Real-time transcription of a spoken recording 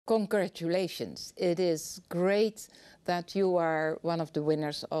congratulations. It is great that you are one of the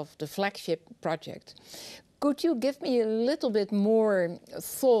winners of the flagship project. Could you give me a little bit more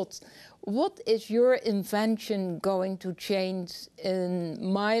thought? What is your invention going to change in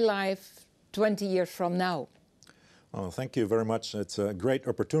my life 20 years from now? Well, thank you very much. It's a great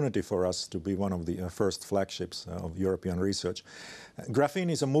opportunity for us to be one of the first flagships of European research.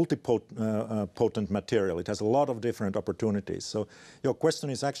 Graphene is a multipotent material. It has a lot of different opportunities. So your question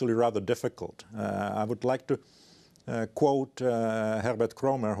is actually rather difficult. I would like to quote Herbert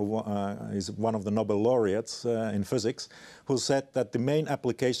Chalmer, who is one of the Nobel laureates in physics, who said that the main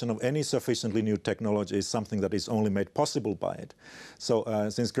application of any sufficiently new technology is something that is only made possible by it. So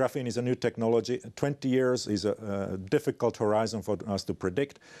since graphene is a new technology, 20 years is a difficult horizon for us to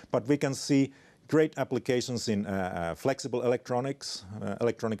predict, but we can see great applications in flexible electronics.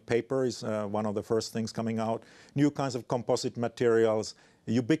 Electronic paper is one of the first things coming out. New kinds of composite materials,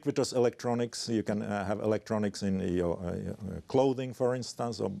 ubiquitous electronics. You can have electronics in your clothing, for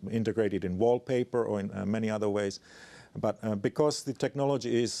instance, or integrated in wallpaper or in many other ways. But because the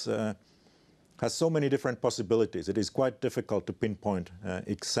technology has so many different possibilities, it is quite difficult to pinpoint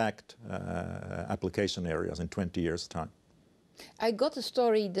exact application areas in 20 years' time. I got a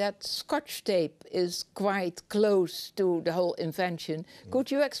story that Scotch tape is quite close to the whole invention.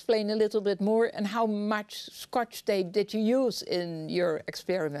 Could you explain a little bit more, and how much Scotch tape did you use in your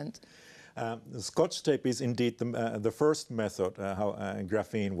experiment? The Scotch tape is indeed the first method how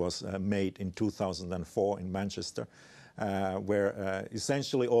graphene was made in 2004 in Manchester, where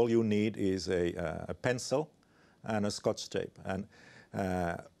essentially all you need is a pencil and a Scotch tape. And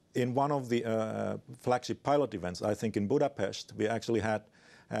in one of the flagship pilot events, I think in Budapest, we actually had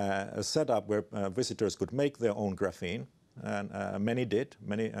a setup where visitors could make their own graphene, and many did.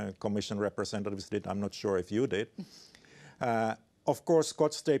 Many commission representatives did. I'm not sure if you did. Of course,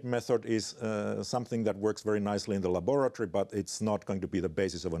 Scotch tape method is something that works very nicely in the laboratory, but it's not going to be the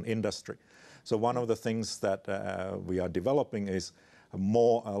basis of an industry. So one of the things that we are developing is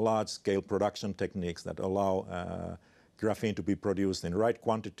more large-scale production techniques that allow graphene to be produced in right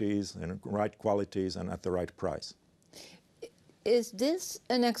quantities, in right qualities, and at the right price. Is this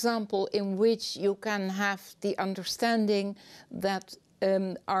an example in which you can have the understanding that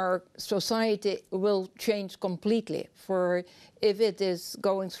our society will change completely? For if it is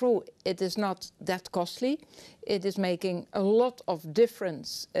going through, it is not that costly. It is making a lot of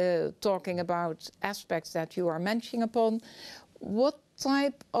difference, talking about aspects that you are mentioning upon. What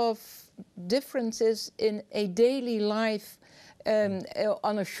type of differences in a daily life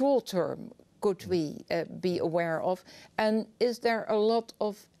on a short term could we be aware of? And is there a lot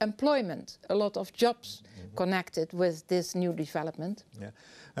of employment, a lot of jobs connected with this new development? Yeah.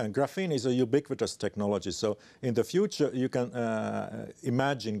 And graphene is a ubiquitous technology, so in the future you can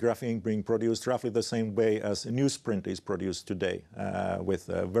imagine graphene being produced roughly the same way as newsprint is produced today, with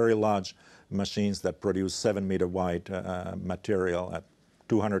very large machines that produce 7-meter wide material at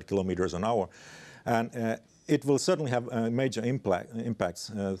 200 kilometers an hour. And it will certainly have major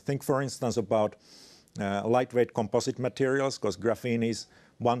impacts. Think, for instance, about lightweight composite materials, because graphene is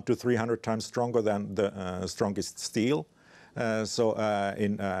 100 to 300 times stronger than the strongest steel. So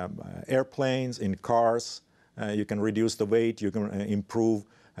in airplanes, in cars, you can reduce the weight, you can improve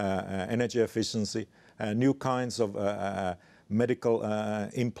energy efficiency. New kinds of medical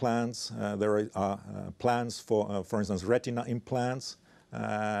implants. There are plans for instance, retina implants.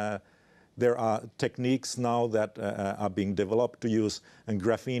 There are techniques now that are being developed to use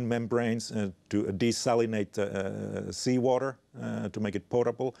graphene membranes to desalinate seawater to make it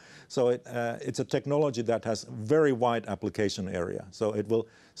potable. So it's a technology that has very wide application area. So it will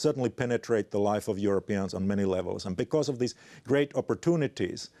certainly penetrate the life of Europeans on many levels. And because of these great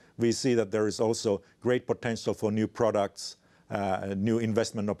opportunities, we see that there is also great potential for new products, new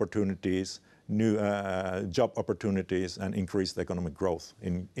investment opportunities, new job opportunities, and increased economic growth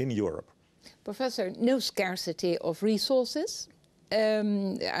in Europe. Professor, no scarcity of resources.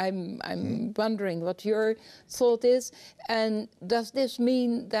 I'm wondering what your thought is. And does this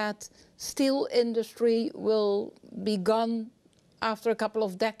mean that steel industry will be gone after a couple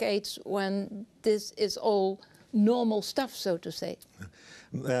of decades when this is all normal stuff, so to say?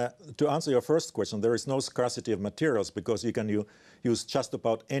 To answer your first question, there is no scarcity of materials because you can use just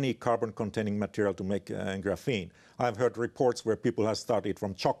about any carbon-containing material to make graphene. I've heard reports where people have started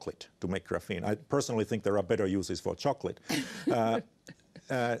from chocolate to make graphene. I personally think there are better uses for chocolate.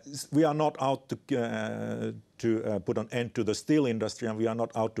 We are not out to put an end to the steel industry, and we are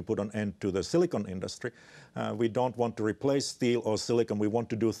not out to put an end to the silicon industry. We don't want to replace steel or silicon. We want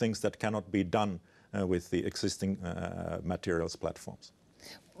to do things that cannot be done with the existing materials platforms.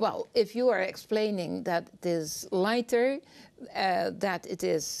 Well, if you are explaining that it is lighter, that it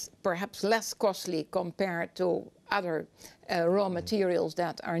is perhaps less costly compared to other raw materials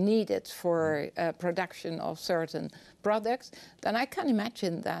that are needed for production of certain products, then I can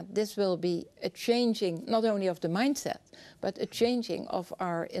imagine that this will be a changing not only of the mindset, but a changing of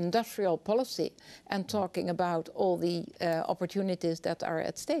our industrial policy and talking about all the opportunities that are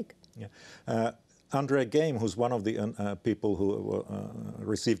at stake. Yeah. Andre Geim, who's one of the people who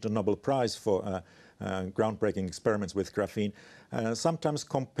received a Nobel Prize for groundbreaking experiments with graphene, sometimes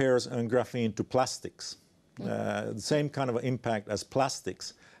compares graphene to plastics. The same kind of impact as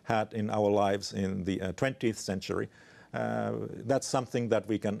plastics had in our lives in the 20th century. That's something that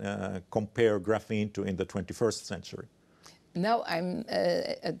we can compare graphene to in the 21st century. Now I'm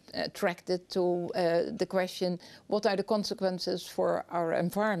attracted to the question, what are the consequences for our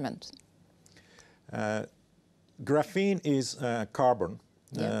environment? Graphene is carbon,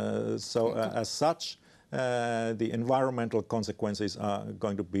 as such, the environmental consequences are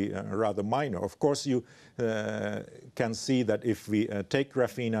going to be rather minor. Of course, you can see that if we take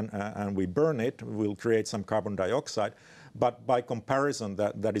graphene and we burn it, we'll create some carbon dioxide. But by comparison,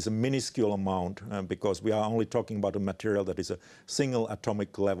 that is a minuscule amount because we are only talking about a material that is a single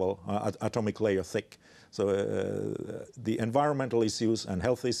atomic layer thick. So the environmental issues and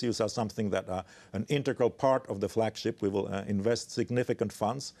health issues are something that are an integral part of the flagship. We will invest significant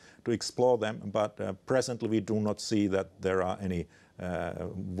funds to explore them, but presently we do not see that there are any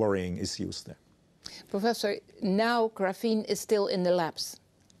worrying issues there. Professor, now graphene is still in the labs.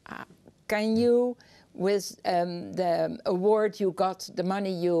 Can you, with the award you got, the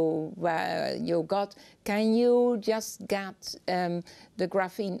money you got, can you just get the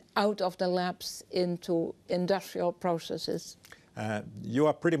graphene out of the labs into industrial processes? You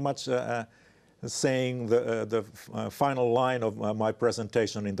are pretty much saying the final line of my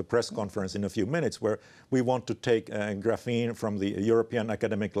presentation in the press conference in a few minutes, where we want to take graphene from the European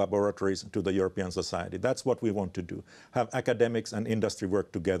academic laboratories to the European society. That's what we want to do, have academics and industry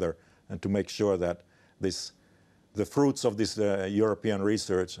work together and to make sure that the fruits of this European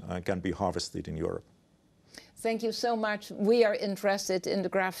research can be harvested in Europe. Thank you so much. We are interested in the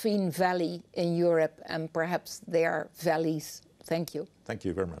graphene valley in Europe and perhaps their valleys. Thank you. Thank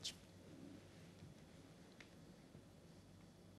you very much.